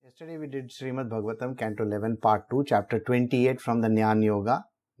Yesterday we did Srimad Bhagavatam, Canto 11, Part 2, Chapter 28 from the Jnana Yoga.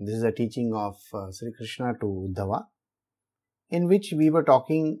 This is a teaching of Sri Krishna to Uddhava, in which we were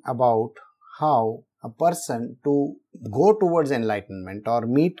talking about how a person to go towards enlightenment or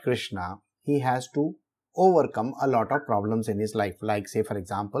meet Krishna, he has to overcome a lot of problems in his life, like say for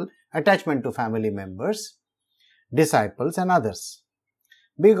example, attachment to family members, disciples and others.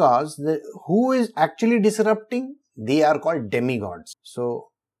 Because who is actually disrupting? They are called demigods. So,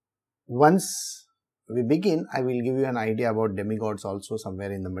 once we begin, I will give you an idea about demigods also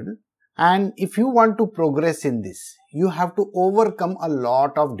somewhere in the middle. And if you want to progress in this, you have to overcome a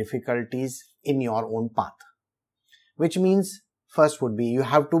lot of difficulties in your own path. Which means, first would be, you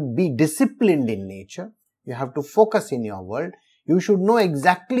have to be disciplined in nature. You have to focus in your world. You should know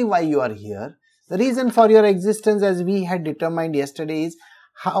exactly why you are here. The reason for your existence, as we had determined yesterday, is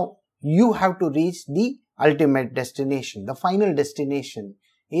how you have to reach the ultimate destination. The final destination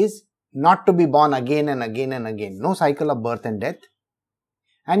is not to be born again and again and again. No cycle of birth and death.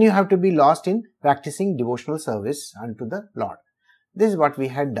 And you have to be lost in practicing devotional service unto the Lord. This is what we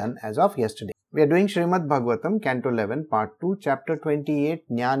had done as of yesterday. We are doing Srimad Bhagavatam, Canto 11, Part 2, Chapter 28,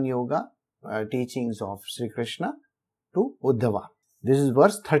 Jnana Yoga, teachings of Sri Krishna to Uddhava. This is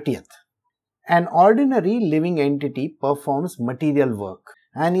verse 30th. An ordinary living entity performs material work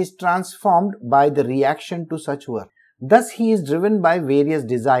and is transformed by the reaction to such work. Thus, he is driven by various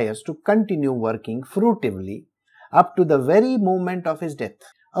desires to continue working fruitively up to the very moment of his death.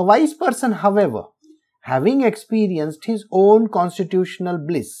 A wise person, however, having experienced his own constitutional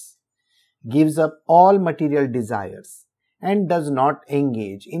bliss, gives up all material desires and does not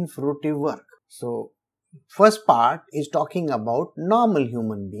engage in fruitive work. So, first part is talking about normal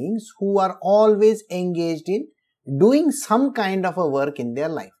human beings who are always engaged in doing some kind of a work in their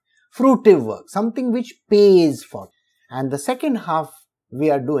life. Fruitive work, something which pays for. And the second half we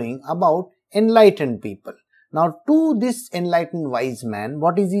are doing about enlightened people. Now, to this enlightened wise man,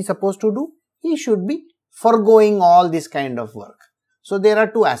 what is he supposed to do? He should be foregoing all this kind of work. So, there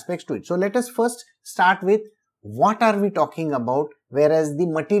are two aspects to it. So, let us first start with what are we talking about, whereas the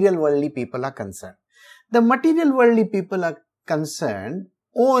material worldly people are concerned. The material worldly people are concerned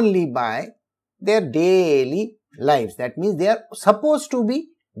only by their daily lives. That means they are supposed to be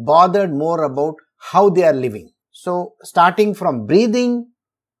bothered more about how they are living. So, starting from breathing,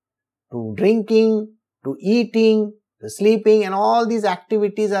 to drinking, to eating, to sleeping, and all these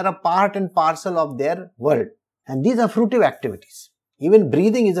activities are a part and parcel of their world. And these are fruitive activities. Even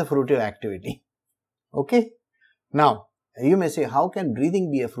breathing is a fruitive activity. Okay? Now, you may say, how can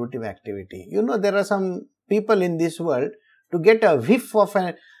breathing be a fruitive activity? You know, there are some people in this world, to get a whiff of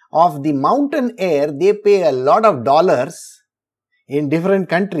the mountain air, they pay a lot of dollars in different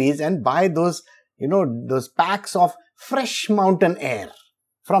countries and buy those, those packs of fresh mountain air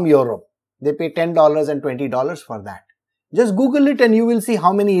from Europe. They pay $10 and $20 for that. Just Google it and you will see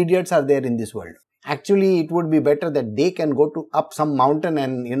how many idiots are there in this world. Actually, it would be better that they can go up some mountain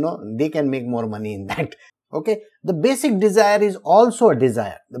and, they can make more money in that. Okay. The basic desire is also a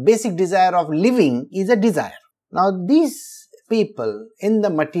desire. The basic desire of living is a desire. Now, these people in the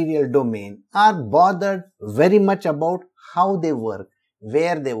material domain are bothered very much about how they work,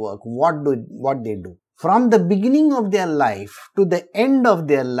 where they work, what they do. From the beginning of their life to the end of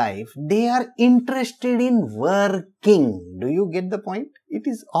their life, they are interested in working. Do you get the point? It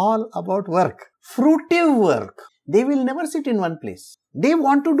is all about work. Fruitive work. They will never sit in one place. They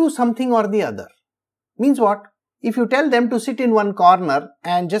want to do something or the other. Means what? If you tell them to sit in one corner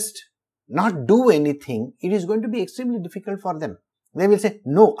and just not do anything, it is going to be extremely difficult for them. They will say,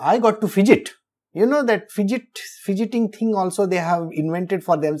 no, I got to fidget. You know that fidgeting thing also they have invented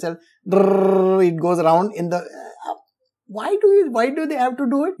for themselves. It goes around in the... Why do they have to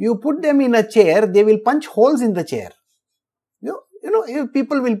do it? You put them in a chair, they will punch holes in the chair.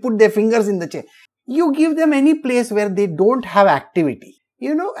 People will put their fingers in the chair. You give them any place where they don't have activity.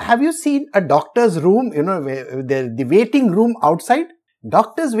 Have you seen a doctor's room, the waiting room outside?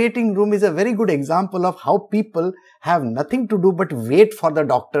 Doctor's waiting room is a very good example of how people have nothing to do but wait for the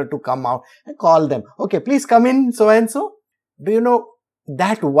doctor to come out and call them. Okay, please come in so and so. Do you know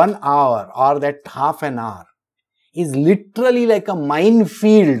that 1 hour or that half an hour is literally like a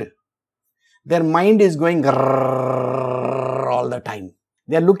minefield. Their mind is going all the time.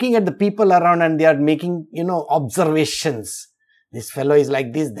 They are looking at the people around and they are making, observations. This fellow is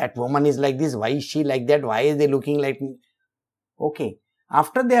like this, that woman is like this, why is she like that, why is they looking like me? Okay.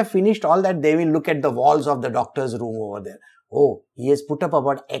 After they have finished all that, they will look at the walls of the doctor's room over there. Oh, he has put up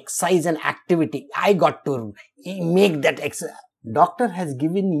about exercise and activity. I got to make that exercise. Doctor has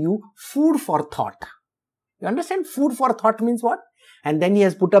given you food for thought. You understand? Food for thought means what? And then he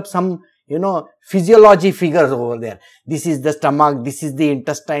has put up some, physiology figures over there. This is the stomach, this is the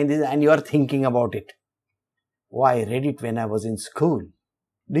intestine, and you are thinking about it. Oh, I read it when I was in school.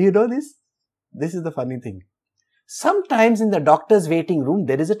 Do you know this? This is the funny thing. Sometimes in the doctor's waiting room,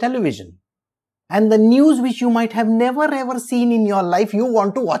 there is a television. And the news which you might have never ever seen in your life, you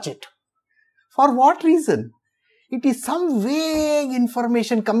want to watch it. For what reason? It is some vague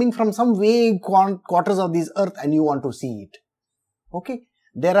information coming from some vague quarters of this earth and you want to see it. Okay?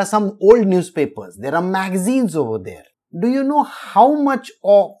 There are some old newspapers. There are magazines over there. Do you know how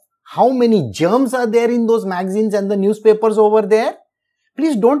many germs are there in those magazines and the newspapers over there?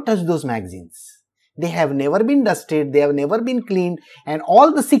 Please don't touch those magazines. They have never been dusted, they have never been cleaned, and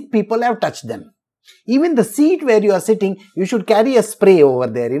all the sick people have touched them. Even the seat where you are sitting, you should carry a spray over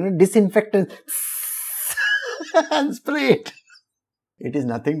there, disinfectant and spray it. It is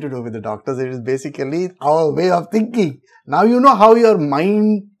nothing to do with the doctors, it is basically our way of thinking. Now you know how your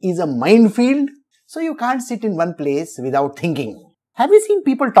mind is a minefield, so you can't sit in one place without thinking. Have you seen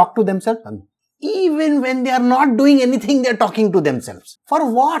people talk to themselves? Even when they are not doing anything, they are talking to themselves.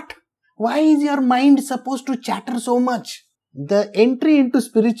 For what? Why is your mind supposed to chatter so much? The entry into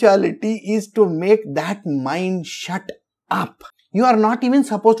spirituality is to make that mind shut up. You are not even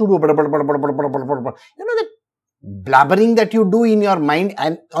supposed to do that blabbering that you do in your mind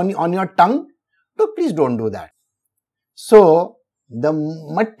and on your tongue. So please don't do that. So the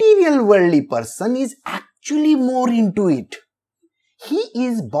material worldly person is actually more into it. He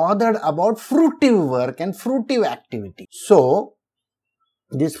is bothered about fruitive work and fruitive activity. So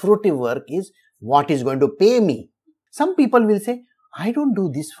this fruitive work is what is going to pay me. Some people will say, I don't do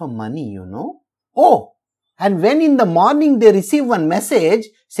this for money, Oh, and when in the morning they receive one message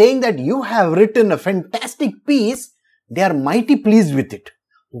saying that you have written a fantastic piece, they are mighty pleased with it.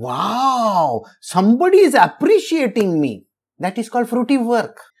 Wow, somebody is appreciating me. That is called fruitive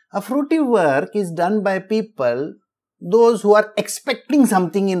work. A fruitive work is done by people, those who are expecting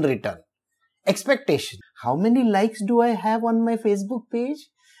something in return. Expectation. How many likes do I have on my Facebook page?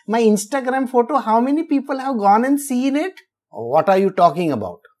 My Instagram photo, how many people have gone and seen it? What are you talking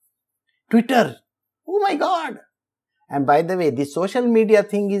about? Twitter. Oh my God. And by the way, this social media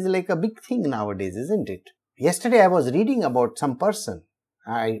thing is like a big thing nowadays, isn't it? Yesterday I was reading about some person.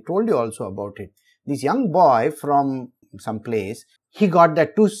 I told you also about it. This young boy from some place, he got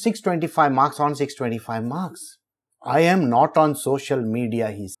that 625 marks on 625 marks. I am not on social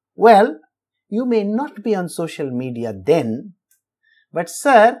media, he said. Well, you may not be on social media then, but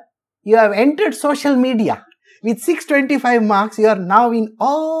sir, you have entered social media. With 625 marks, you are now in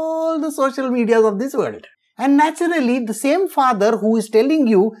all the social medias of this world. And naturally, the same father who is telling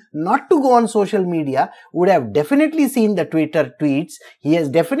you not to go on social media would have definitely seen the Twitter tweets, he has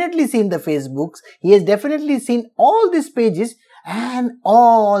definitely seen the Facebooks, he has definitely seen all these pages, and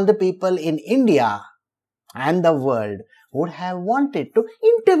all the people in India and the world would have wanted to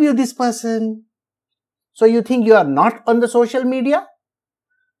interview this person. So you think you are not on the social media?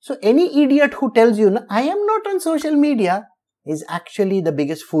 So any idiot who tells you, I am not on social media, is actually the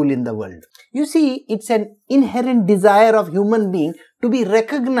biggest fool in the world. You see, it's an inherent desire of human being to be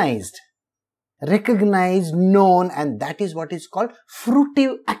recognized, known, and that is what is called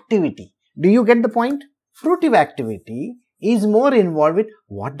fruitive activity. Do you get the point? Fruitive activity is more involved with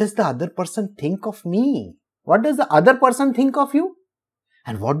what does the other person think of me? What does the other person think of you?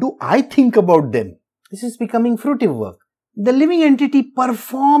 And what do I think about them? This is becoming fruitive work. The living entity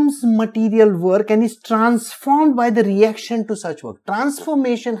performs material work and is transformed by the reaction to such work.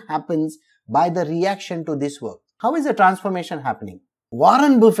 Transformation happens by the reaction to this work. How is the transformation happening?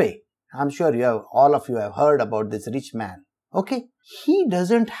 Warren Buffett, I'm sure all of you have heard about this rich man. Okay, he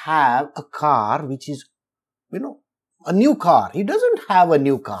doesn't have a car which is, a new car. He doesn't have a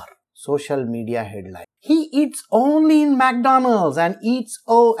new car. Social media headline. He eats only in McDonald's and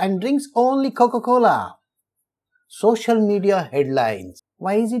drinks only Coca-Cola. Social media headlines.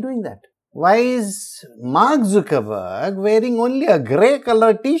 Why is he doing that? Why is Mark Zuckerberg wearing only a grey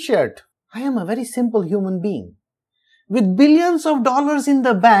color t-shirt? I am a very simple human being. With billions of dollars in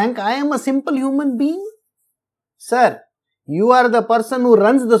the bank, I am a simple human being. Sir, you are the person who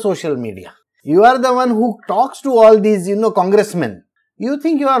runs the social media. You are the one who talks to all these, congressmen. You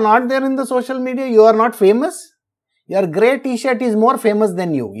think you are not there in the social media? You are not famous? Your grey t-shirt is more famous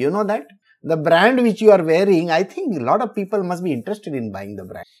than you. You know that? The brand which you are wearing, I think a lot of people must be interested in buying the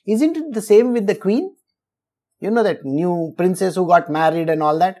brand. Isn't it the same with the queen? That new princess who got married and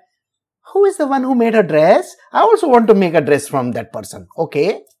all that? Who is the one who made a dress? I also want to make a dress from that person.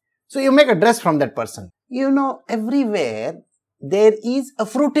 Okay. So you make a dress from that person. Everywhere there is a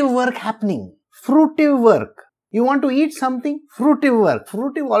fruitive work happening. Fruitive work. You want to eat something? Fruitive work.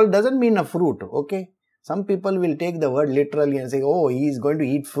 Fruitive doesn't mean a fruit, okay? Some people will take the word literally and say, oh, he is going to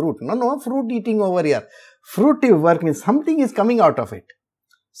eat fruit. No, fruit eating over here. Fruitive work means something is coming out of it.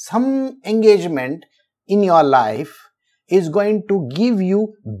 Some engagement in your life is going to give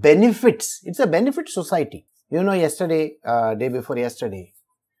you benefits. It's a benefit society. Yesterday, day before yesterday,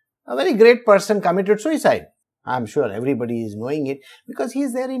 a very great person committed suicide. I'm sure everybody is knowing it because he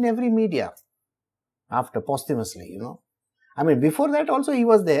is there in every media. After posthumously, before that also he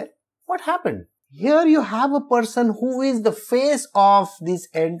was there. What happened? Here you have a person who is the face of this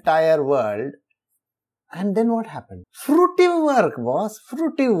entire world. And then what happened? Fruitive work, boss.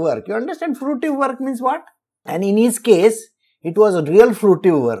 Fruitive work. You understand fruitive work means what? And in his case, it was a real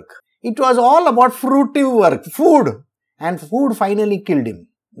fruitive work. It was all about fruitive work. Food. And food finally killed him.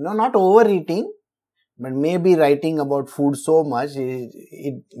 Not overeating, but maybe writing about food so much,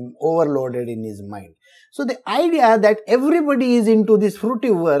 it overloaded in his mind. So the idea that everybody is into this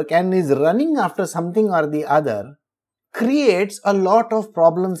fruitive work and is running after something or the other creates a lot of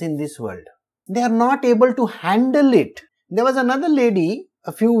problems in this world. They are not able to handle it. There was another lady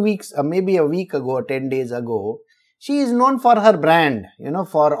a few weeks, maybe a week ago, 10 days ago. She is known for her brand,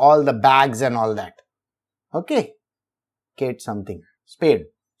 for all the bags and all that. Okay. Kate something. Spade.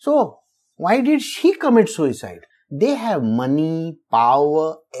 So, why did she commit suicide? They have money,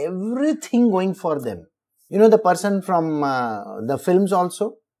 power, everything going for them. The person from the films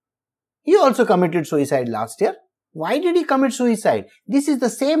also, he also committed suicide last year. Why did he commit suicide? This is the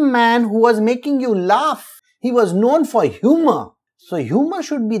same man who was making you laugh. He was known for humor. So humor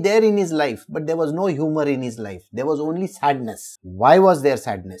should be there in his life, but there was no humor in his life. There was only sadness. Why was there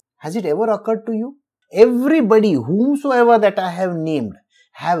sadness? Has it ever occurred to you? Everybody, whomsoever that I have named,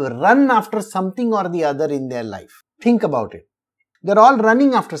 have run after something or the other in their life. Think about it. They're all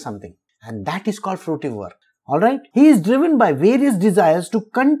running after something. And that is called fruitive work. Alright? He is driven by various desires to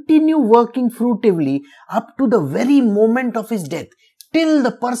continue working fruitively up to the very moment of his death. Till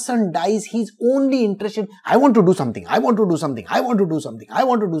the person dies, he is only interested, I want to do something, I want to do something, I want to do something, I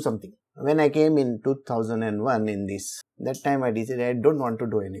want to do something. When I came in 2001 in this, that time I decided I don't want to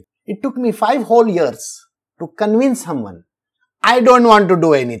do anything. It took me 5 whole years to convince someone, I don't want to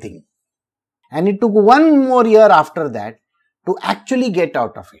do anything. And it took 1 more year after that to actually get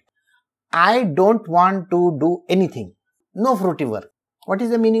out of it. I don't want to do anything. No fruitive work. What is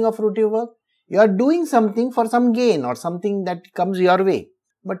the meaning of fruitive work? You are doing something for some gain or something that comes your way.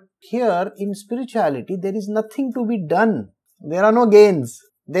 But here in spirituality, there is nothing to be done. There are no gains.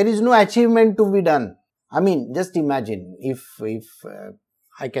 There is no achievement to be done. Just imagine if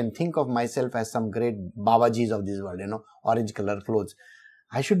I can think of myself as some great Babajis of this world, orange color clothes.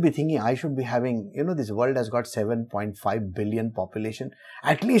 I should be thinking, I should be having, this world has got 7.5 billion population,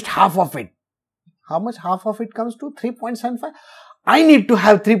 at least half of it. How much half of it comes to? 3.75? I need to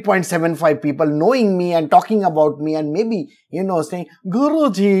have 3.75 people knowing me and talking about me and maybe, saying,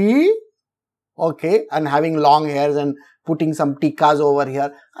 Guruji, okay, and having long hairs and putting some tikas over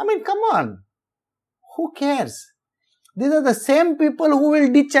here. Come on. Who cares? These are the same people who will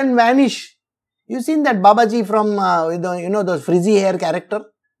ditch and vanish. You seen that Babaji from, those frizzy hair character?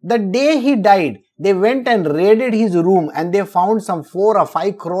 The day he died, they went and raided his room and they found some 4 or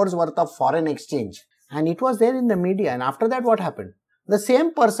 5 crores worth of foreign exchange. And it was there in the media. And after that, what happened? The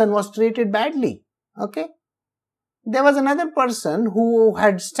same person was treated badly. Okay? There was another person who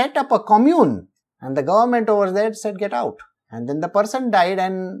had set up a commune and the government over there said, get out. And then the person died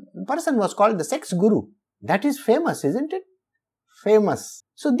and the person was called the sex guru. That is famous, isn't it? Famous.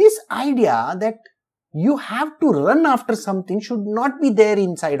 So this idea that you have to run after something should not be there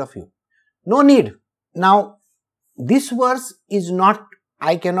inside of you. No need. Now, this verse is not,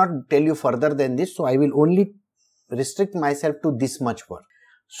 I cannot tell you further than this, so I will only restrict myself to this much word.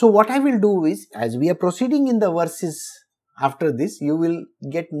 So what I will do is, as we are proceeding in the verses after this, you will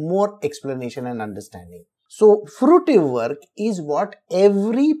get more explanation and understanding. So, fruitive work is what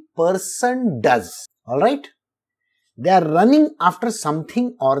every person does. Alright? They are running after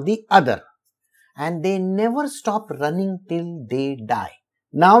something or the other. And they never stop running till they die.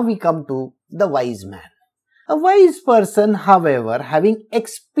 Now we come to the wise man. A wise person, however, having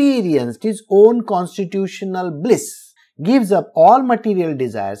experienced his own constitutional bliss, gives up all material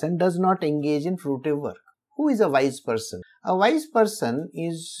desires and does not engage in fruitive work. Who is a wise person? A wise person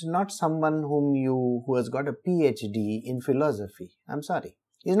is not someone who has got a PhD in philosophy. I'm sorry.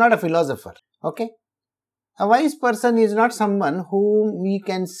 He's not a philosopher. Okay? A wise person is not someone whom we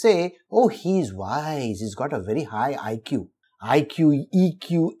can say, oh, he's wise. He's got a very high IQ. IQ,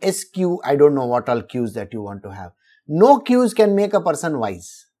 EQ, SQ, I don't know what all Qs that you want to have. No Qs can make a person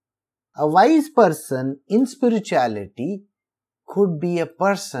wise. A wise person in spirituality could be a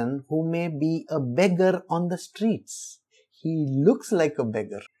person who may be a beggar on the streets. He looks like a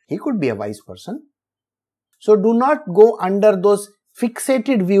beggar. He could be a wise person. So do not go under those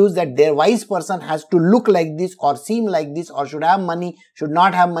fixated views that their wise person has to look like this or seem like this or should have money, should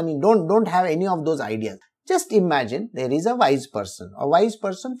not have money. Don't have any of those ideas. Just imagine there is a wise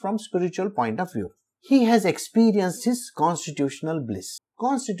person from spiritual point of view. He has experienced his constitutional bliss.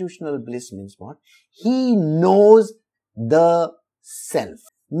 Constitutional bliss means what? He knows the self.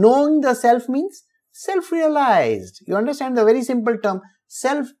 Knowing the self means self-realized. You understand the very simple term,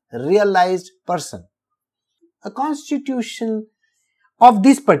 self-realized person. A constitution of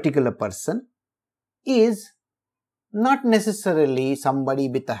this particular person is not necessarily somebody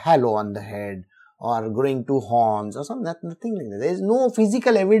with a halo on the head or growing two horns or something, nothing like that. There is no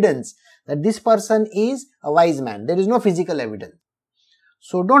physical evidence that this person is a wise man. There is no physical evidence.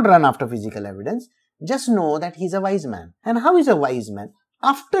 So don't run after physical evidence. Just know that he is a wise man. And how is a wise man?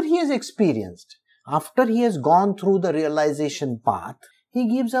 After he has experienced, after he has gone through the realization path, he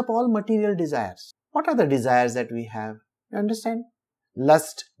gives up all material desires. What are the desires that we have? You understand?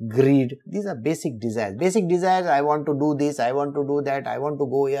 Lust, greed, these are basic desires. Basic desires, I want to do this, I want to do that, I want to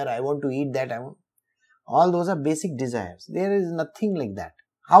go here, I want to eat that, all those are basic desires. There is nothing like that.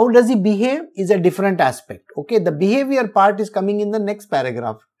 How does he behave is a different aspect. Okay, the behavior part is coming in the next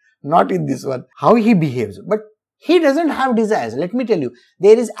paragraph, not in this one. How he behaves. But he doesn't have desires. Let me tell you,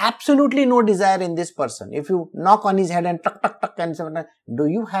 there is absolutely no desire in this person. If you knock on his head and tuck, tuck, tuck and so on, do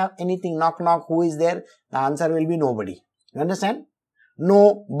you have anything? Knock, knock, who is there? The answer will be nobody. You understand?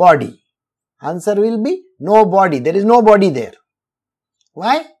 No body. Answer will be no body. There is no body there.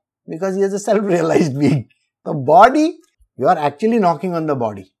 Why? Because he is a self-realized being. The body, you are actually knocking on the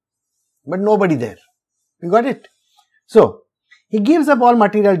body, but nobody there. You got it? So, he gives up all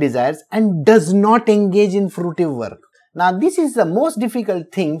material desires and does not engage in fruitive work. Now, this is the most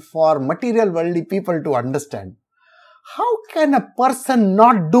difficult thing for material worldly people to understand. How can a person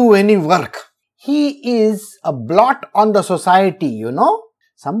not do any work? He is a blot on the society, you know.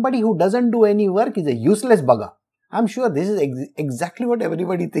 Somebody who doesn't do any work is a useless bugger. I'm sure this is exactly what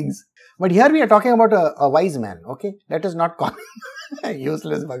everybody thinks. But here we are talking about a wise man, okay? Let us not call him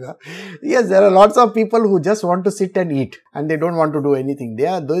useless bugger. Yes, there are lots of people who just want to sit and eat and they don't want to do anything.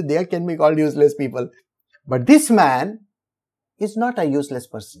 They can be called useless people. But this man is not a useless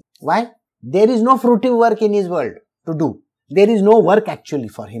person. Why? There is no fruitive work in his world to do. There is no work actually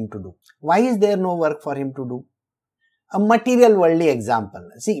for him to do. Why is there no work for him to do? A material worldly example.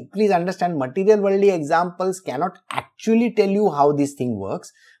 See, please understand, material worldly examples cannot actually tell you how this thing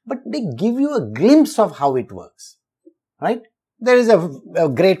works, but they give you a glimpse of how it works. Right? There is a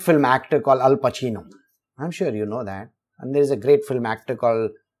great film actor called Al Pacino. I'm sure you know that. And there is a great film actor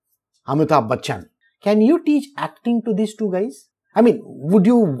called Amitabh Bachchan. Can you teach acting to these two guys? I mean, would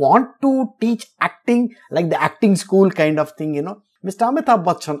you want to teach acting like the acting school kind of thing, you know? Mr. Amitabh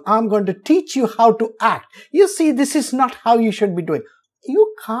Bachchan, I'm going to teach you how to act. You see, this is not how you should be doing.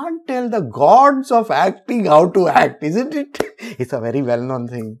 You can't tell the gods of acting how to act, isn't it? It's a very well-known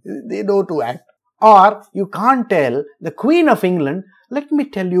thing. They know to act. Or you can't tell the Queen of England, let me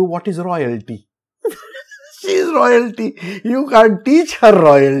tell you what is royalty. She is royalty. You can't teach her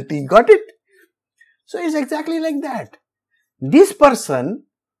royalty. Got it? So it's exactly like that. This person,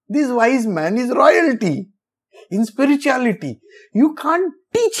 this wise man is royalty. In spirituality, you can't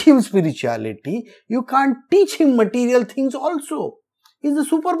teach him spirituality, you can't teach him material things also. He's the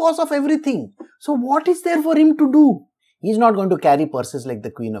super boss of everything. So what is there for him to do? He's not going to carry purses like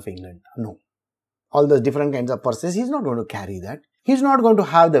the Queen of England. No. All those different kinds of purses, he's not going to carry that. He's not going to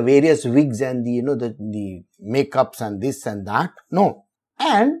have the various wigs and the makeups and this and that. No.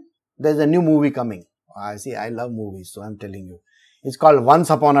 And there's a new movie coming. I love movies, so I'm telling you. It's called Once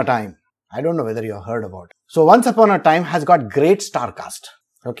Upon a Time. I don't know whether you have heard about it. So Once Upon a Time has got great star cast.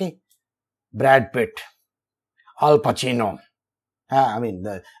 Okay. Brad Pitt, Al Pacino.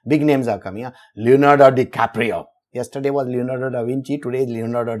 The big names are coming. Leonardo DiCaprio. Yesterday was Leonardo da Vinci. Today is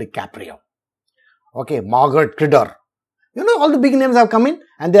Leonardo DiCaprio. Okay. Margaret Kidder. You know, all the big names have come in.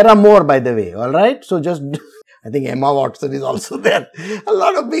 And there are more, by the way. Alright. So just, I think Emma Watson is also there. A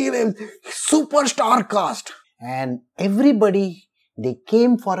lot of big names. Superstar cast. And everybody, they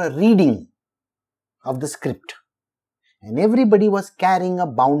came for a reading of the script. And everybody was carrying a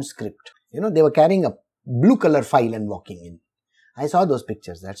bound script. You know, they were carrying a blue color file and walking in. I saw those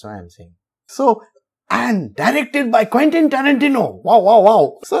pictures. That's why I'm saying. So, and directed by Quentin Tarantino.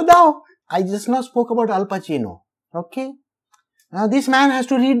 Wow. So now, I just now spoke about Al Pacino. Okay. Now this man has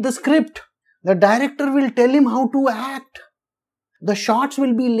to read the script. The director will tell him how to act. The shots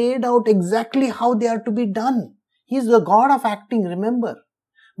will be laid out exactly how they are to be done. He is the god of acting, remember.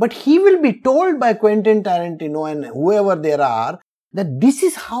 But he will be told by Quentin Tarantino and whoever there are that this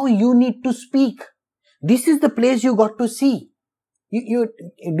is how you need to speak. This is the place you got to see.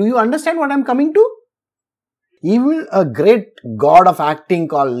 Do you understand what I'm coming to? Even a great god of acting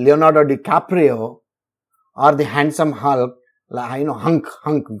called Leonardo DiCaprio or the handsome Hulk,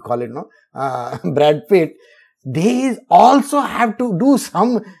 Hunk, we call it, Brad Pitt, they also have to do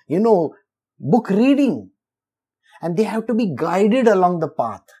some, book reading. And they have to be guided along the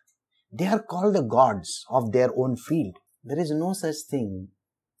path. They are called the gods of their own field. There is no such thing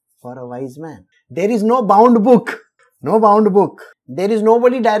for a wise man. There is no bound book. No bound book. There is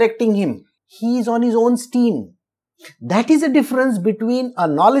nobody directing him. He is on his own steam. That is the difference between a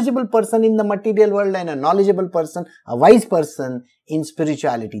knowledgeable person in the material world and a knowledgeable person, a wise person in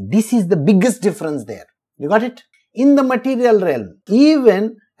spirituality. This is the biggest difference there. You got it? In the material realm,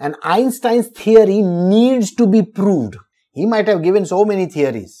 even an Einstein's theory needs to be proved. He might have given so many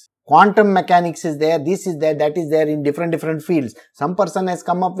theories. Quantum mechanics is there, this is there, that is there in different fields. Some person has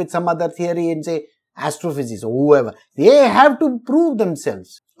come up with some other theory in, say, astrophysics or whoever. They have to prove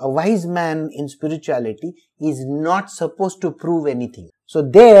themselves. A wise man in spirituality is not supposed to prove anything. So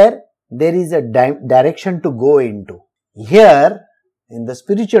there is a direction to go into. Here, in the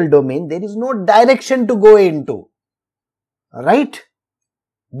spiritual domain, there is no direction to go into. Right?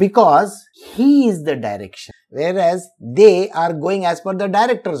 Because he is the direction, whereas they are going as per the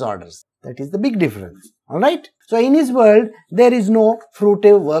director's orders. That is the big difference. Alright? So in his world, there is no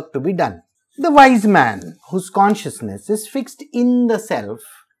fruitive work to be done. The wise man, whose consciousness is fixed in the self,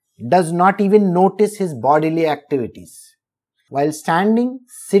 does not even notice his bodily activities. While standing,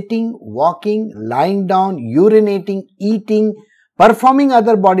 sitting, walking, lying down, urinating, eating, performing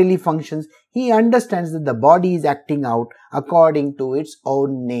other bodily functions, he understands that the body is acting out according to its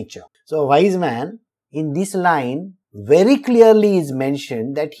own nature. So a wise man, in this line, very clearly is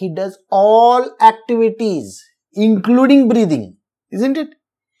mentioned that he does all activities, including breathing. Isn't it?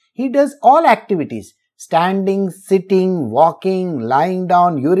 He does all activities. Standing, sitting, walking, lying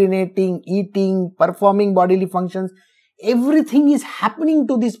down, urinating, eating, performing bodily functions. Everything is happening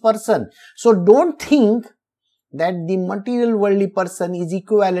to this person. So don't think that the material worldly person is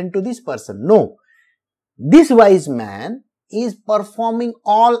equivalent to this person. No. This wise man is performing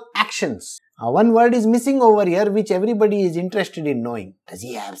all actions. One word is missing over here which everybody is interested in knowing. Does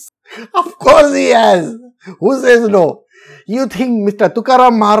he have? Of course he has. Who says no? You think Mr.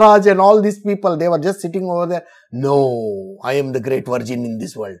 Tukaram Maharaj and all these people, they were just sitting over there. No, I am the great virgin in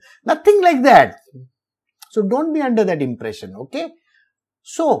this world. Nothing like that. So don't be under that impression, okay?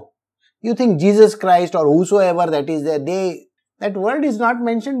 So, you think Jesus Christ or whosoever that is there, that word is not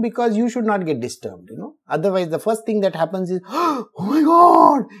mentioned because you should not get disturbed, Otherwise, the first thing that happens is, oh my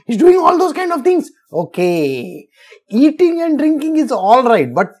God, he's doing all those kind of things. Okay, eating and drinking is all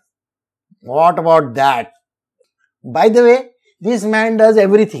right, but what about that? By the way, this man does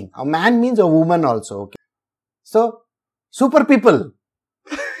everything. A man means a woman also, okay? So, super people.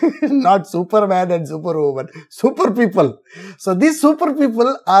 Not Superman and Superwoman, super people. So these super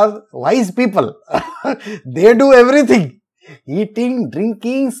people are wise people. They do everything. Eating,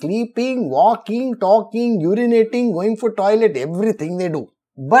 drinking, sleeping, walking, talking, urinating, going for toilet, everything they do.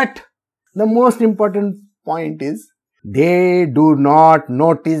 But the most important point is, they do not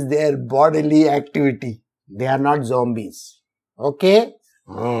notice their bodily activity. They are not zombies. Okay?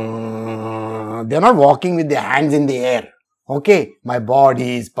 They are not walking with their hands in the air. Okay, my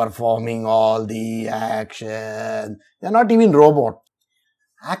body is performing all the action. They are not even robot.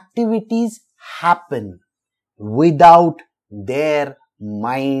 Activities happen without their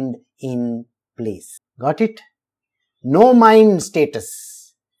mind in place. Got it? No mind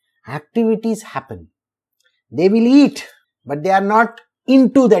status. Activities happen. They will eat, but they are not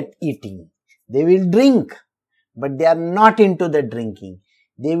into that eating. They will drink, but they are not into the drinking.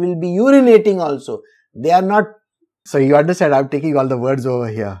 They will be urinating also. They are not. So you understand, I'm taking all the words over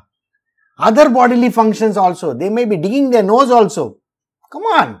here. Other bodily functions also. They may be digging their nose also. Come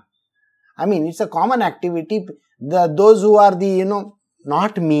on. I mean, it's a common activity. Those who are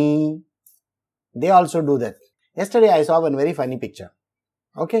not me, they also do that. Yesterday I saw one very funny picture.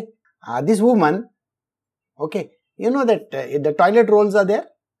 Okay. This woman, okay, that the toilet rolls are there.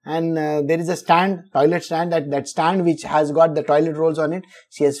 And there is a stand, toilet stand, that stand which has got the toilet rolls on it.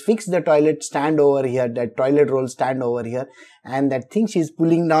 She has fixed the toilet stand over here, that toilet roll stand over here. And that thing she is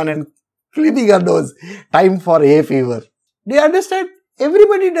pulling down and cleaning her nose. Time for hay fever. Do you understand?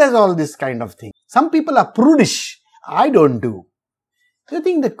 Everybody does all this kind of thing. Some people are prudish. I don't do. Do you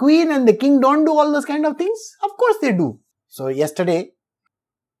think the queen and the king don't do all those kind of things? Of course they do. So yesterday,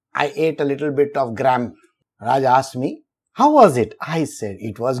 I ate a little bit of gram. Raj asked me, how was it? I said,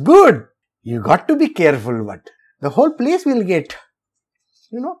 it was good. You got to be careful, but the whole place will get,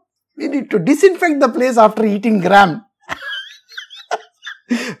 we need to disinfect the place after eating gram.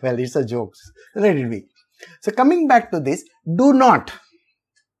 Well, it's a joke. Let it be. So coming back to this, do not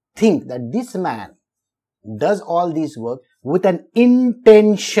think that this man does all this work with an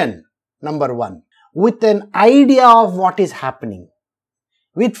intention, number one, with an idea of what is happening,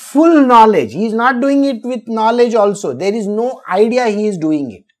 with full knowledge. He is not doing it with knowledge also. There is no idea he is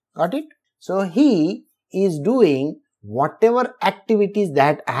doing it. Got it? So he is doing whatever activities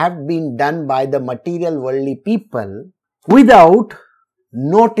that have been done by the material worldly people without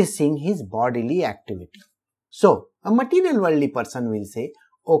noticing his bodily activity. So, a material worldly person will say,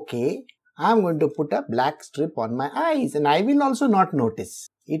 okay, I am going to put a black strip on my eyes and I will also not notice.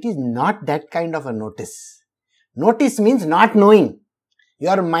 It is not that kind of a notice. Notice means not knowing.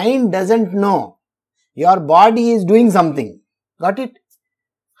 Your mind doesn't know. Your body is doing something. Got it?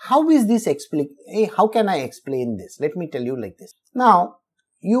 How is this how can I explain this? Let me tell you like this. Now,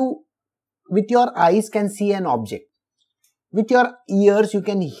 you with your eyes can see an object. With your ears, you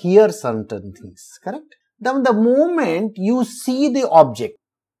can hear certain things, correct? Then the moment you see the object,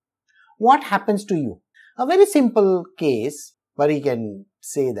 what happens to you? A very simple case where you can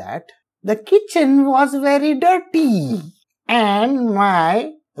say that the kitchen was very dirty and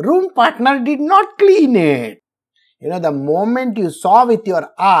my room partner did not clean it. The moment you saw with your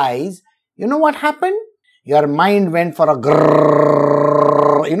eyes, you know what happened? Your mind went for a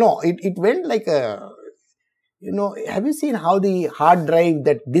grrrr, it went like a, have you seen how the hard drive,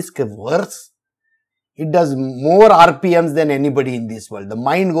 that disk works? It does more RPMs than anybody in this world. The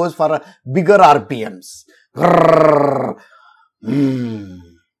mind goes for a bigger RPMs. The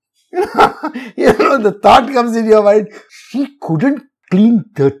thought comes in your mind, she couldn't clean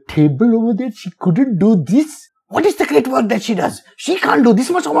the table over there. She couldn't do this. What is the great work that she does? She can't do this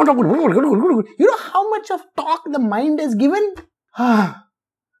much amount of... how much of talk the mind has given?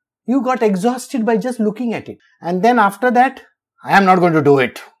 You got exhausted by just looking at it. And then after that, I am not going to do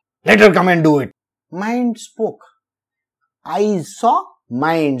it. Let her come and do it. Mind spoke. Eyes saw,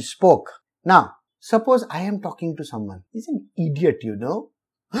 mind spoke. Now, suppose I am talking to someone. He's an idiot,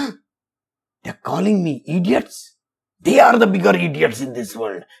 They're calling me idiots. They are the bigger idiots in this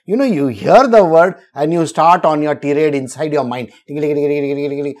world. You hear the word and you start on your tirade inside your mind.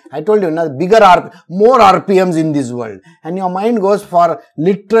 I told you, more RPMs in this world. And your mind goes for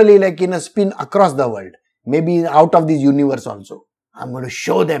literally like in a spin across the world. Maybe out of this universe also. I'm going to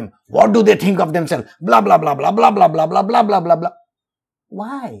show them. What do they think of themselves? Blah, blah, blah, blah, blah, blah, blah, blah, blah, blah, blah, blah.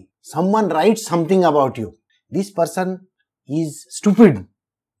 Why? Someone writes something about you. This person is stupid.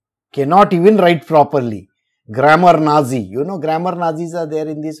 Cannot even write properly. Grammar Nazi. Grammar Nazis are there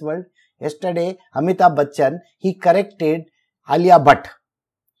in this world. Yesterday, Amitabh Bachchan, he corrected Alia Bhatt.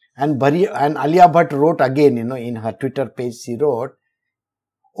 And Alia Bhatt wrote again, in her Twitter page, she wrote,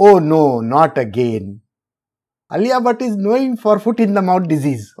 oh no, not again. Alia Bhatt is known for foot in the mouth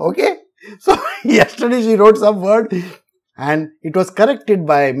disease. Okay? So, yesterday she wrote some word and it was corrected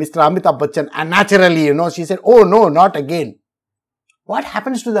by Mr. Amitabh Bachchan. And naturally, she said, oh no, not again. What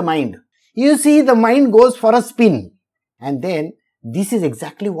happens to the mind? You see, the mind goes for a spin. And then, this is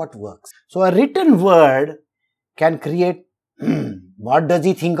exactly what works. So, a written word can create, what does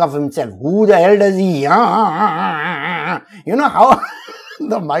he think of himself? Who the hell does he? You know how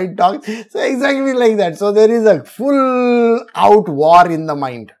the mind talks? So, exactly like that. So, there is a full out war in the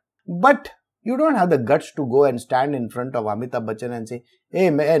mind. But, you don't have the guts to go and stand in front of Amitabh Bachchan and say, hey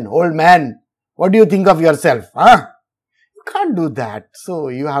man, old man, what do you think of yourself? You can't do that. So,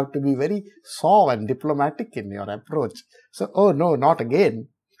 you have to be very soft and diplomatic in your approach. So, oh no, not again.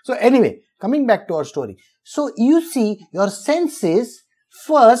 So, anyway, coming back to our story. So, you see, your senses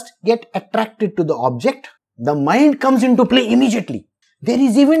first get attracted to the object. The mind comes into play immediately. There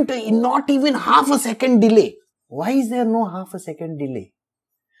is not even half a second delay. Why is there no half a second delay?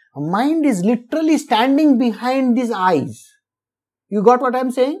 A mind is literally standing behind these eyes. You got what I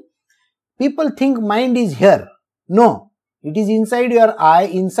am saying? People think mind is here. No. It is inside your eye,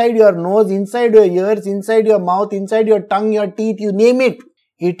 inside your nose, inside your ears, inside your mouth, inside your tongue, your teeth, you name it.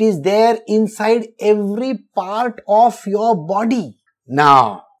 It is there inside every part of your body.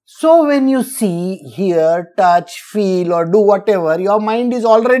 Now, so when you see, hear, touch, feel or do whatever, your mind is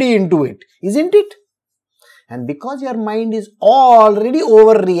already into it, isn't it? And because your mind is already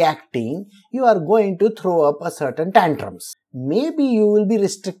overreacting, you are going to throw up a certain tantrums. Maybe you will be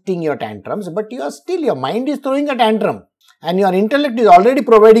restricting your tantrums, but your mind is throwing a tantrum. And your intellect is already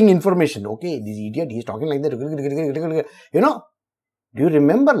providing information. Okay, this idiot, he's talking like that. You know, do you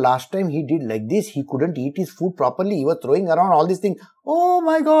remember last time he did like this? He couldn't eat his food properly. He was throwing around all these things. Oh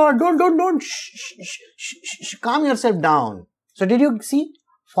my God, don't. Shh, calm yourself down. So did you see?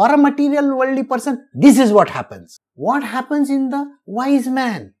 For a material worldly person, this is what happens. What happens in the wise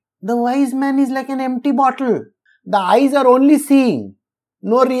man? The wise man is like an empty bottle. The eyes are only seeing.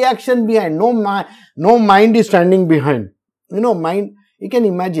 No reaction behind. No mind is standing behind. You know, mind, you can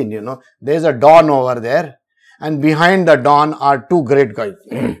imagine, there's a dawn over there. And behind the dawn are two great guys.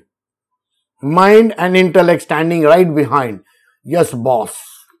 Mind and intellect standing right behind. Yes, boss.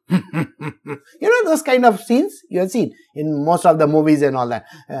 Those kind of scenes you have seen in most of the movies and all that.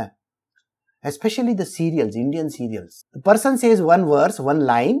 Especially the serials, Indian serials. The person says one verse, one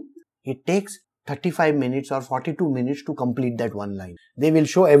line. It takes 35 minutes or 42 minutes to complete that one line. They will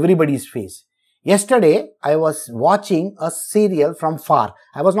show everybody's face. Yesterday, I was watching a serial from far.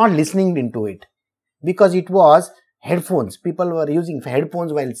 I was not listening into it. Because it was headphones. People were using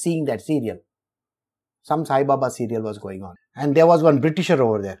headphones while seeing that serial. Some Sai Baba serial was going on. And there was one Britisher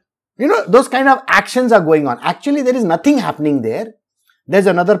over there. Those kind of actions are going on. Actually, there is nothing happening there. There's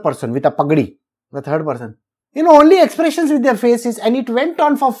another person with a pagdi. The third person. Only expressions with their faces. And it went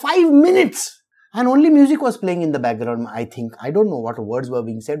on for 5 minutes. And only music was playing in the background, I think. I don't know what words were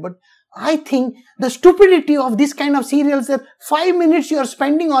being said. But I think the stupidity of this kind of serials that 5 minutes you are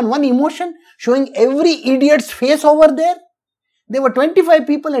spending on one emotion, showing every idiot's face over there. There were 25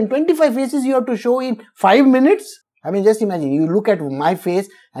 people and 25 faces you have to show in 5 minutes. I mean, just imagine, you look at my face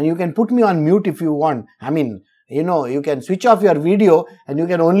and you can put me on mute if you want. I mean, you can switch off your video and you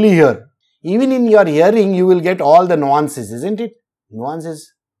can only hear. Even in your hearing, you will get all the nuances, isn't it?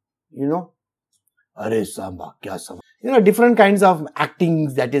 Nuances, Are Samba, kya Samba. Different kinds of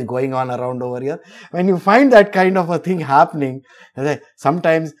acting that is going on around over here. When you find that kind of a thing happening,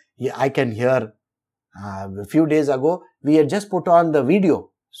 sometimes I can hear, a few days ago, we had just put on the video.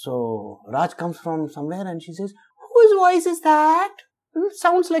 So Raj comes from somewhere and she says, whose voice is that? It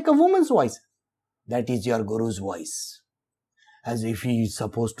sounds like a woman's voice. That is your Guru's voice. As if he is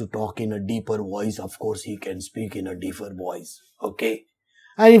supposed to talk in a deeper voice, of course he can speak in a deeper voice. Okay?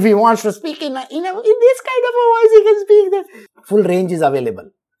 And if he wants to speak in this kind of a voice, he can speak that. Full range is available.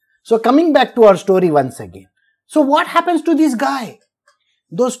 So coming back to our story once again. So what happens to this guy?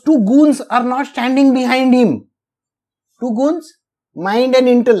 Those two goons are not standing behind him. Two goons, mind and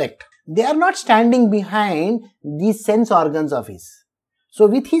intellect. They are not standing behind these sense organs of his. So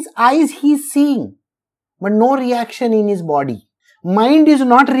with his eyes he is seeing, but no reaction in his body. Mind is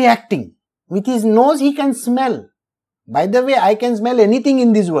not reacting. With his nose he can smell. By the way, I can smell anything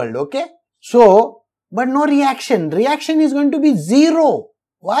in this world, okay? So, but no reaction. Reaction is going to be zero.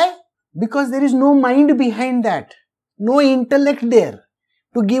 Why? Because there is no mind behind that. No intellect there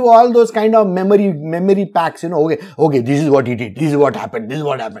to give all those kind of memory packs, okay, this is what he did, this is what happened,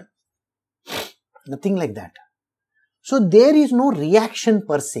 Nothing like that. So there is no reaction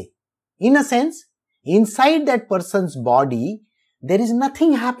per se. In a sense, inside that person's body, there is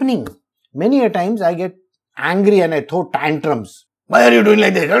nothing happening. Many a times I get angry and I throw tantrums. Why are you doing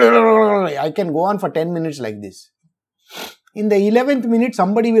like this? I can go on for 10 minutes like this. In the 11th minute,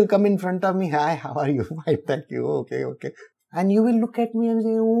 somebody will come in front of me. Hi, how are you? Fine, thank you. Okay. And you will look at me and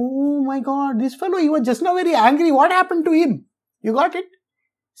say, oh my God, this fellow, he was just now very angry. What happened to him? You got it?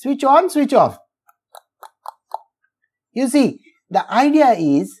 Switch on, switch off. You see, the idea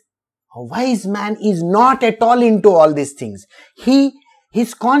is, a wise man is not at all into all these things.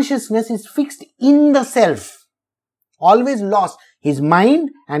 His consciousness is fixed in the self. Always lost. His mind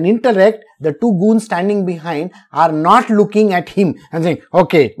and intellect, the two goons standing behind, are not looking at him and saying,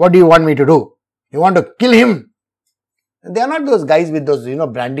 okay, what do you want me to do? You want to kill him? They are not those guys with those,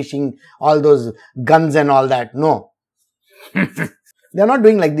 brandishing all those guns and all that. No. They are not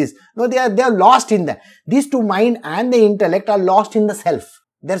doing like this. No, they are lost in that. These two, mind and the intellect, are lost in the self.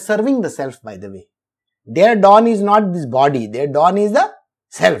 They are serving the self, by the way. Their dawn is not this body. Their dawn is the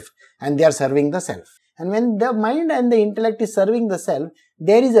self. And they are serving the self. And when the mind and the intellect is serving the self,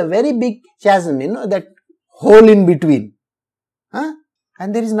 there is a very big chasm, that hole in between.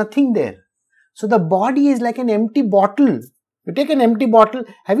 And there is nothing there. So the body is like an empty bottle. You take an empty bottle.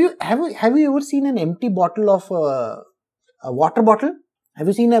 Have you ever seen an empty bottle of a water bottle? Have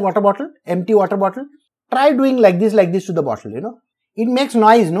you seen a water bottle? Empty water bottle? Try doing like this to the bottle, It makes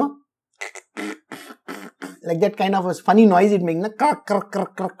noise, no? Like that kind of a funny noise it makes,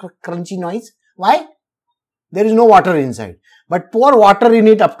 crunchy noise. Why? There is no water inside. But pour water in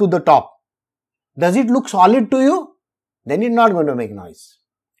it up to the top. Does it look solid to you? Then it's not going to make noise.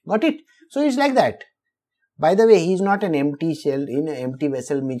 Got it? So it's like that. By the way, he is not an empty shell in an empty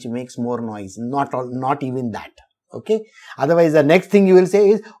vessel which makes more noise. Not even that. Okay. Otherwise, the next thing you will say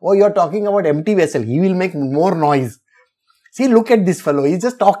is, oh, you're talking about empty vessel. He will make more noise. See, look at this fellow. He's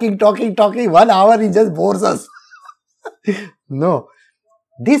just talking. 1 hour, he just bores us. No.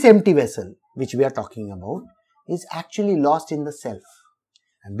 This empty vessel, which we are talking about, is actually lost in the self.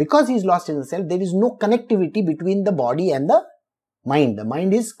 And because he is lost in the self, there is no connectivity between the body and the mind. The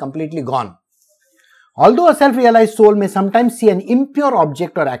mind is completely gone. Although a self-realized soul may sometimes see an impure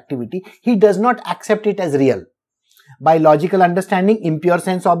object or activity, he does not accept it as real. By logical understanding, impure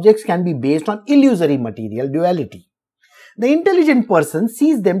sense objects can be based on illusory material duality. The intelligent person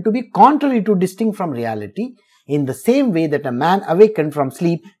sees them to be contrary to distinct from reality, in the same way that a man awakened from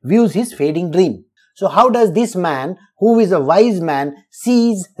sleep views his fading dream. So how does this man, who is a wise man,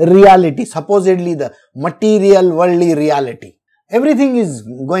 sees reality, supposedly the material worldly reality? Everything is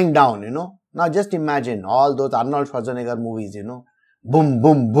going down, Now just imagine all those Arnold Schwarzenegger movies, Boom,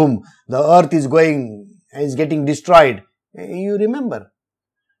 boom, boom. The earth is getting destroyed. You remember?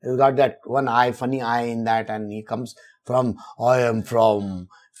 You got that one funny eye in that, and he comes from, I am from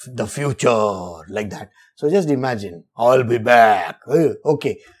the future, like that. So just imagine, I'll be back.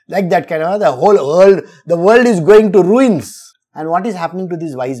 Okay. Like that kind of, the world is going to ruins. And what is happening to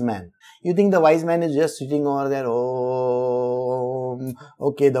this wise man? You think the wise man is just sitting over there,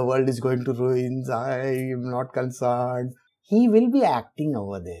 okay, the world is going to ruins, I am not concerned. He will be acting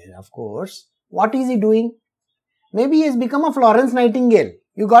over there, of course. What is he doing? Maybe he has become a Florence Nightingale.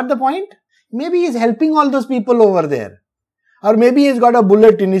 You got the point? Maybe he is helping all those people over there. Or maybe he has got a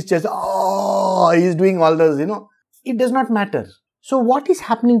bullet in his chest. He is doing all those, It does not matter. So what is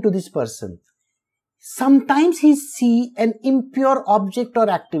happening to this person? Sometimes he sees an impure object or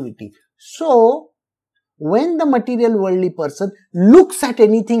activity. So, when the material worldly person looks at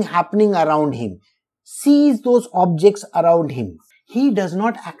anything happening around him, sees those objects around him, he does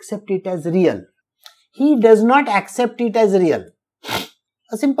not accept it as real. He does not accept it as real.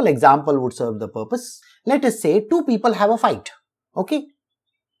 A simple example would serve the purpose. Let us say two people have a fight. Okay?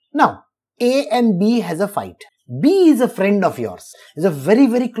 Now, A and B has a fight. B is a friend of yours. Is a very,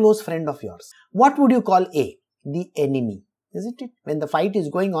 very close friend of yours. What would you call A? The enemy. Isn't it? When the fight is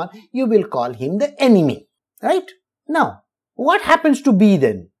going on, you will call him the enemy. Right? Now, what happens to B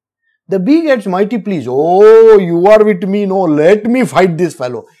then? The B gets mighty pleased. Oh, you are with me. No, let me fight this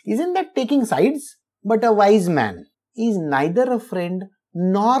fellow. Isn't that taking sides? But a wise man is neither a friend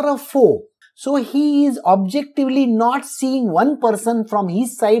nor a foe. So he is objectively not seeing one person from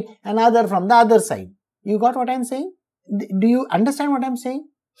his side and other from the other side. You got what I am saying? Do you understand what I am saying?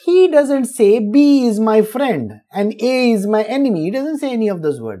 He doesn't say B is my friend and A is my enemy. He doesn't say any of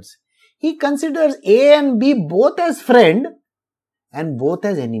those words. He considers A and B both as friend and both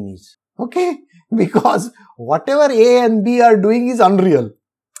as enemies. Okay? Because whatever A and B are doing is unreal.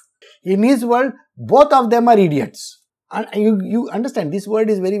 In his world, both of them are idiots. You understand, this word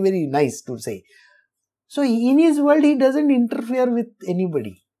is very, very nice to say. So in his world, he doesn't interfere with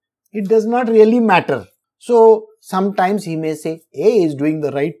anybody. It does not really matter. So sometimes he may say, A is doing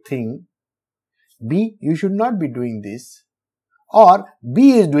the right thing. B, you should not be doing this. Or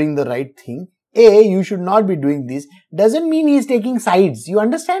B is doing the right thing. A, you should not be doing this. Doesn't mean he is taking sides. You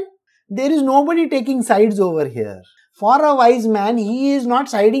understand? There is nobody taking sides over here. For a wise man, he is not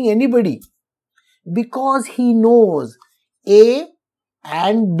siding anybody. Because he knows A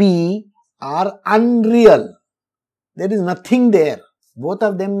and B are unreal. There is nothing there. Both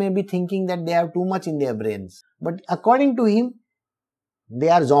of them may be thinking that they have too much in their brains. But according to him, they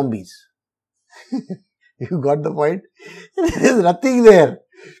are zombies. You got the point? There is nothing there.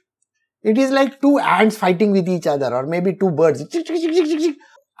 It is like two ants fighting with each other, or maybe two birds.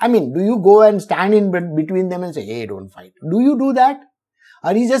 I mean, do you go and stand in between them and say, hey, don't fight? Do you do that?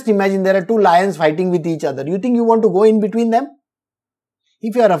 Or you just imagine there are two lions fighting with each other. You think you want to go in between them?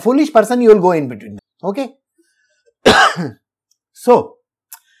 If you are a foolish person, you will go in between them. Okay? So,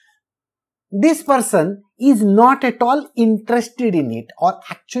 this person is not at all interested in it or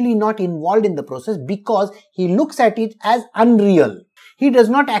actually not involved in the process because he looks at it as unreal. He does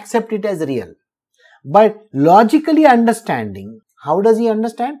not accept it as real. But logically understanding, how does he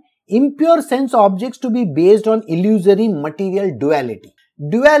understand? Impure sense objects to be based on illusory material duality.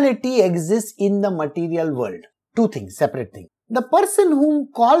 Duality exists in the material world. Two things, separate things. The person who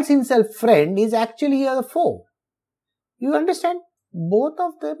calls himself friend is actually a foe. You understand? Both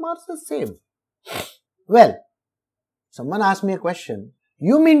of them are the same. Well, someone asked me a question.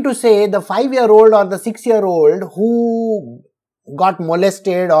 You mean to say the 5-year-old or the 6-year-old who got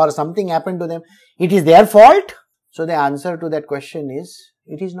molested or something happened to them, it is their fault? So the answer to that question is,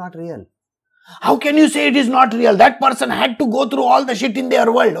 it is not real. How can you say it is not real? That person had to go through all the shit in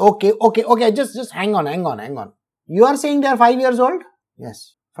their world. Okay. Just hang on. You are saying they are 5 years old?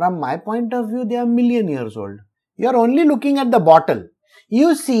 Yes. From my point of view, they are million years old. You are only looking at the bottle.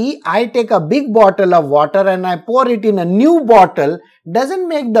 You see, I take a big bottle of water and I pour it in a new bottle. Doesn't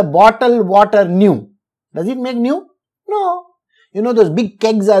make the bottle water new. Does it make new? No. You know those big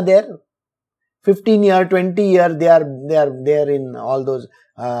kegs are there. 15 year, 20 year, they are there in all those,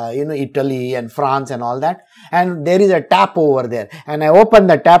 Italy and France and all that. And there is a tap over there. And I open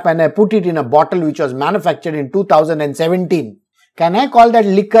the tap and I put it in a bottle which was manufactured in 2017. Can I call that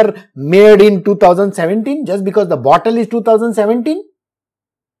liquor made in 2017 just because the bottle is 2017?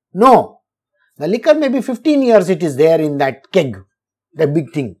 No. The liquor may be 15 years it is there in that keg, the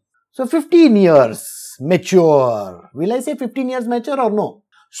big thing. So 15 years mature. Will I say 15 years mature or no?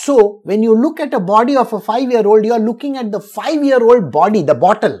 So when you look at a body of a 5-year-old, you are looking at the 5-year-old body, the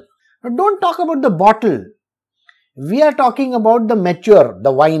bottle. Now don't talk about the bottle. We are talking about the mature,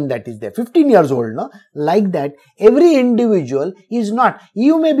 the wine that is there. 15 years old, no? Like that, every individual is not.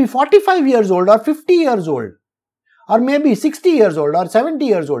 You may be 45 years old or 50 years old. Or maybe 60 years old or 70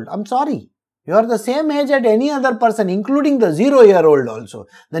 years old. I'm sorry. You are the same age as any other person, including the 0-year-old also.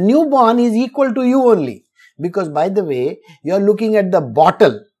 The newborn is equal to you only. Because by the way, you are looking at the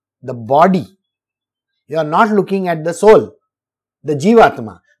bottle, the body. You are not looking at the soul, the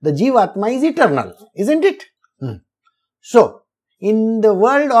Jivatma. The Jivatma is eternal, isn't it? So, in the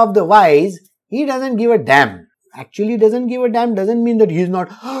world of the wise, he doesn't give a damn. Actually doesn't give a damn doesn't mean that he is not,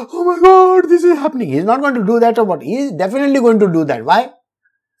 oh my God, this is happening. He is not going to do that or what? He is definitely going to do that. Why?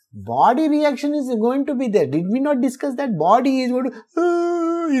 Body reaction is going to be there. Did we not discuss that? Body is going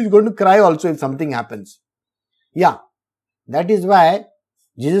to, he is going to cry also if something happens. Yeah, that is why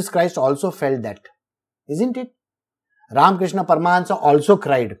Jesus Christ also felt that. Isn't it? Ramakrishna Paramahansa also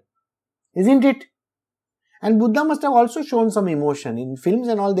cried. Isn't it? And Buddha must have also shown some emotion. In films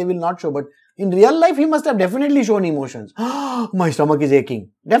and all they will not show, but in real life he must have definitely shown emotions. My stomach is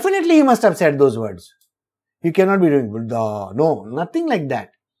aching. Definitely he must have said those words. You cannot be doing Buddha. No, nothing like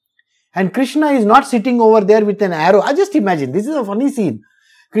that. And Krishna is not sitting over there with an arrow. I just imagine, this is a funny scene.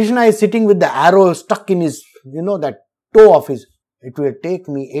 Krishna is sitting with the arrow stuck in his, that toe of his. It will take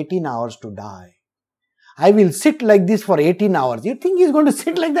me 18 hours to die. I will sit like this for 18 hours. You think he is going to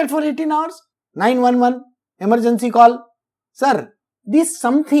sit like that for 18 hours? 911, emergency call. Sir, this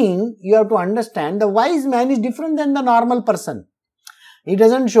something you have to understand. The wise man is different than the normal person. He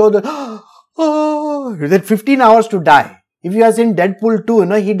doesn't show that 15 hours to die. If you have seen Deadpool 2,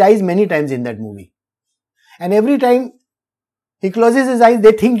 he dies many times in that movie. And every time he closes his eyes,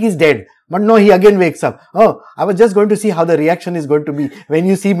 they think he's dead. But no, he again wakes up. Oh, I was just going to see how the reaction is going to be when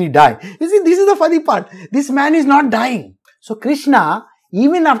you see me die. You see, this is the funny part. This man is not dying. So Krishna,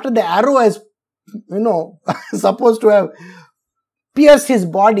 even after the arrow is, supposed to have pierced his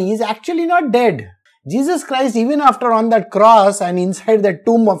body, is actually not dead. Jesus Christ, even after on that cross and inside that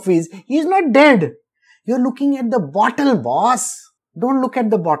tomb of his, he is not dead. You're looking at the bottle, boss. Don't look at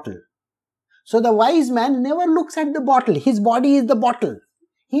the bottle. So the wise man never looks at the bottle. His body is the bottle.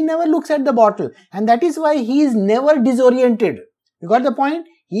 He never looks at the bottle. And that is why he is never disoriented. You got the point?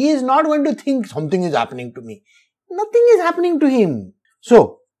 He is not going to think something is happening to me. Nothing is happening to him.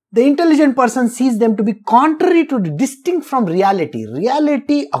 So, the intelligent person sees them to be contrary to, distinct from reality.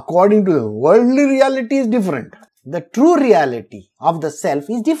 Reality, according to the worldly reality, is different. The true reality of the self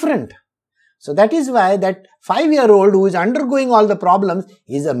is different. So that is why that 5-year-old who is undergoing all the problems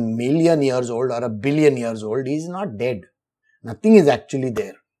is a million years old or a billion years old. He is not dead. Nothing is actually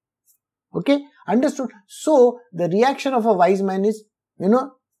there. Okay? Understood? So, the reaction of a wise man is,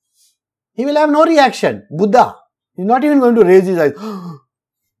 he will have no reaction. Buddha, he is not even going to raise his eyes.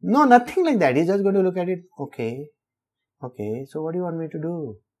 No, nothing like that. He is just going to look at it. Okay, so what do you want me to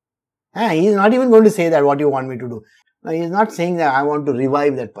do? He is not even going to say that, what do you want me to do? No, he is not saying that I want to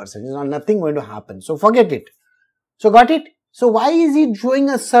revive that person. There is nothing going to happen. So forget it. So got it? So why is he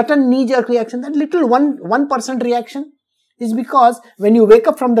showing a certain knee-jerk reaction? That little 1% reaction is because when you wake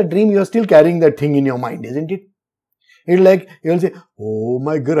up from the dream, you are still carrying that thing in your mind, isn't it? It's like, you will say, oh,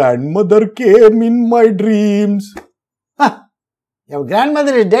 my grandmother came in my dreams. Your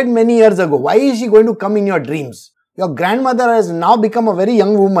grandmother is dead many years ago. Why is she going to come in your dreams? Your grandmother has now become a very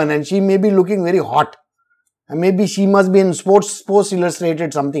young woman and she may be looking very hot. And maybe she must be in Sports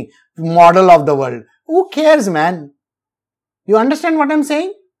Illustrated something, model of the world. Who cares, man? You understand what I'm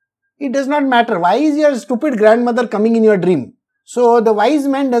saying? It does not matter. Why is your stupid grandmother coming in your dream? So the wise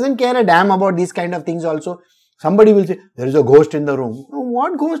man doesn't care a damn about these kind of things also. Somebody will say, there is a ghost in the room.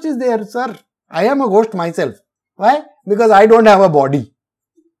 What ghost is there, sir? I am a ghost myself. Why? Because I don't have a body.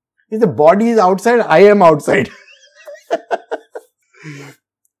 If the body is outside, I am outside.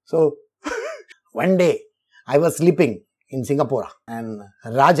 So, one day, I was sleeping in Singapore and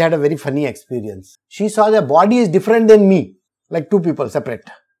Raj had a very funny experience. She saw the body is different than me, like two people separate.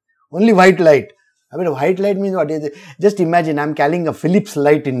 Only white light. I mean, white light means what is it? Just imagine I'm carrying a Philips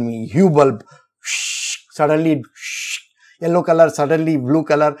light in me, hue bulb. Suddenly, yellow color, suddenly blue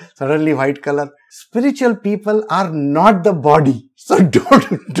color, suddenly white color. Spiritual people are not the body. So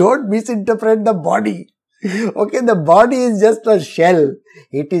don't misinterpret the body. Okay, the body is just a shell.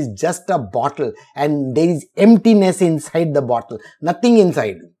 It is just a bottle and there is emptiness inside the bottle. Nothing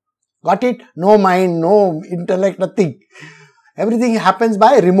inside. Got it? No mind, no intellect, nothing. Everything happens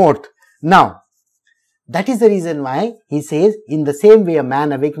by remote. Now, that is the reason why he says, in the same way a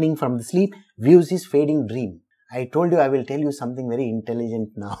man awakening from the sleep views his fading dream. I told you I will tell you something very intelligent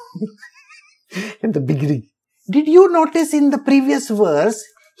now. In the beginning. Did you notice in the previous verse,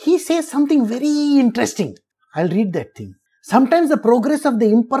 he says something very interesting. I'll read that thing. Sometimes the progress of the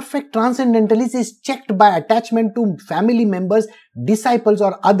imperfect transcendentalist is checked by attachment to family members, disciples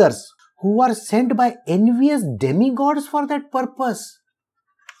or others who are sent by envious demigods for that purpose.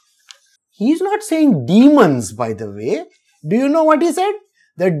 He is not saying demons, by the way. Do you know what he said?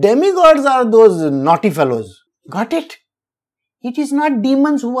 The demigods are those naughty fellows. Got it? It is not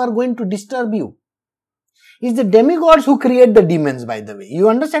demons who are going to disturb you. It's the demigods who create the demons, by the way. You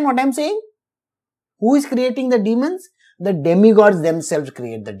understand what I am saying? Who is creating the demons? The demigods themselves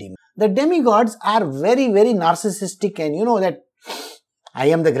create the demons. The demigods are very, very narcissistic and you know that I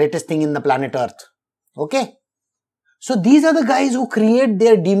am the greatest thing in the planet Earth. Okay? So these are the guys who create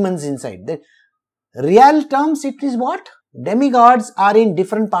their demons inside. The real terms, it is what? Demigods are in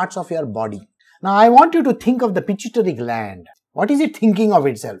different parts of your body. Now I want you to think of the pituitary gland. What is it thinking of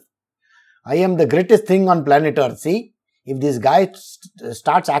itself? I am the greatest thing on planet Earth. See, if this guy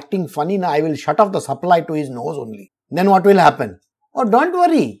starts acting funny, now I will shut off the supply to his nose only. Then what will happen? Oh, don't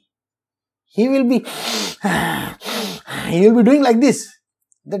worry. He will be doing like this.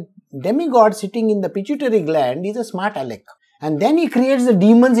 The demigod sitting in the pituitary gland is a smart aleck. And then he creates the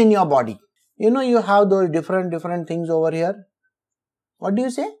demons in your body. You know, you have those different things over here. What do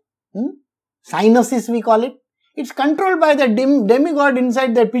you say? Sinuses we call it. It's controlled by the demigod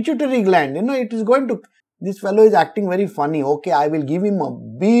inside the pituitary gland. You know, it is going to, this fellow is acting very funny. Okay, I will give him a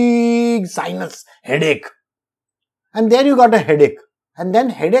big sinus headache. And there you got a headache. And then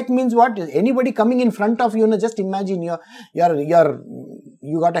headache means what? Anybody coming in front of you, just imagine you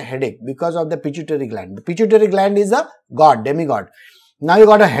got a headache because of the pituitary gland. The pituitary gland is a god, demigod. Now you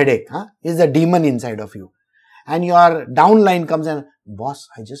got a headache. Is a demon inside of you. And your downline comes and, boss,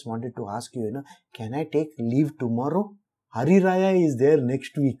 I just wanted to ask you, can I take leave tomorrow? Hari Raya is there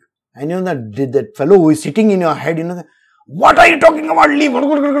next week. And that fellow who is sitting in your head, what are you talking about leave?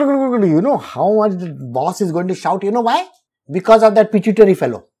 You know how much the boss is going to shout. You know why? Because of that pituitary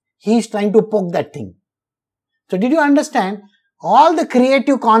fellow. He is trying to poke that thing. So did you understand? All the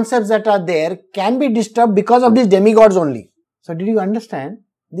creative concepts that are there can be disturbed because of these demigods only. So did you understand?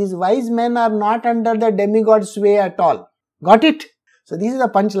 These wise men are not under the demigod's sway at all. Got it? So this is the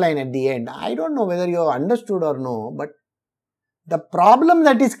punchline at the end. I don't know whether you have understood or no, but the problem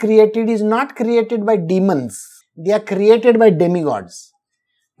that is created is not created by demons. They are created by demigods.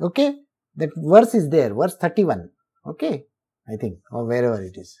 Okay? That verse is there, verse 31. Okay? I think, or wherever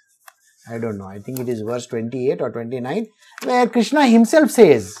it is. I don't know. I think it is verse 28 or 29, where Krishna himself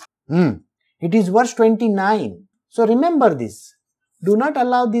says, it is verse 29. So remember this. Do not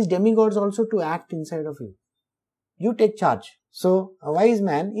allow these demigods also to act inside of you. You take charge. So a wise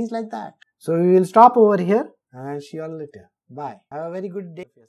man is like that. So we will stop over here and I'll see you all later. Bye. Have a very good day.